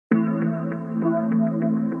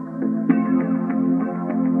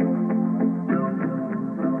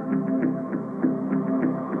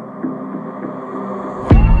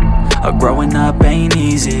Growing up ain't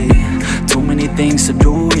easy. Too many things to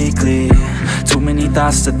do weekly. Too many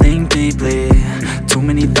thoughts to think deeply. Too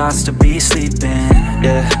many thoughts to be sleeping.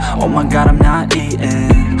 Yeah, oh my God, I'm not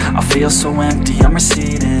eating. I feel so empty, I'm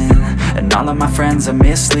receding. And all of my friends are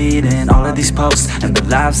misleading. All of these posts and the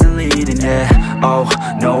lives they're leading. Yeah, oh,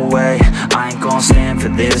 no way, I ain't gon' stand for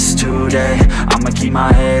this today. I'ma keep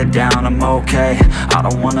my head down, I'm okay. I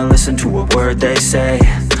don't wanna listen to a word they say.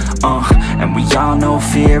 And we all know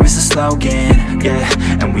fear is a slogan, yeah.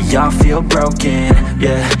 And we all feel broken,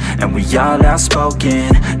 yeah. And we all outspoken.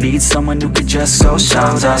 Need someone who could just go show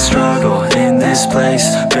them. Sometimes I struggle in this place.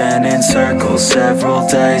 Been in circles several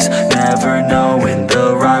days. Never knowing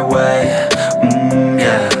the right way,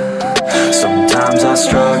 yeah. Sometimes I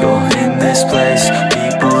struggle in this place.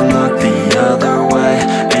 People look the other way.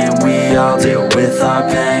 And we all deal with our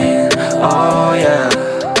pain, oh yeah.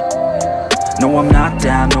 No, I'm not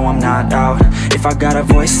down, no, I'm not out. If I got a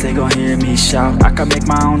voice, they gon' hear me shout. I can make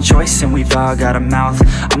my own choice and we've all got a mouth.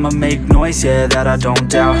 I'ma make noise, yeah, that I don't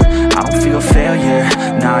doubt. I don't feel failure,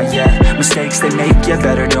 not yet. Mistakes they make, yeah,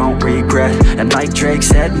 better don't regret. And like Drake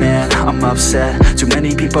said, man, I'm upset. Too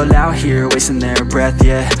many people out here wasting their breath,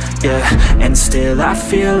 yeah, yeah. And still I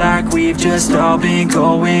feel like we've just all been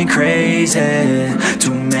going crazy.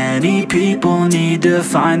 Too many people need to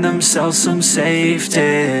find themselves some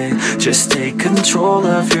safety. Just take control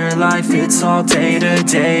of your life, it's all day to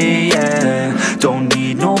day, yeah. Don't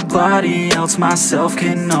need nobody else, myself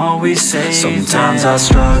can always save. Sometimes I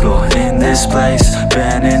struggle in this place.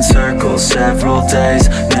 Been in circles several days.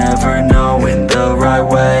 Never knowing the right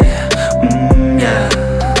way, yeah.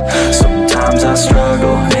 Sometimes I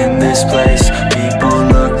struggle in this place. People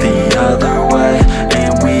look the other way.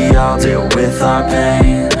 And we all deal with our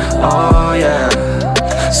pain, oh yeah.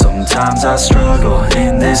 Sometimes I struggle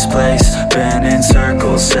in this place. Been in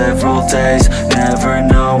circles several days. Never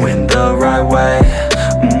knowing the right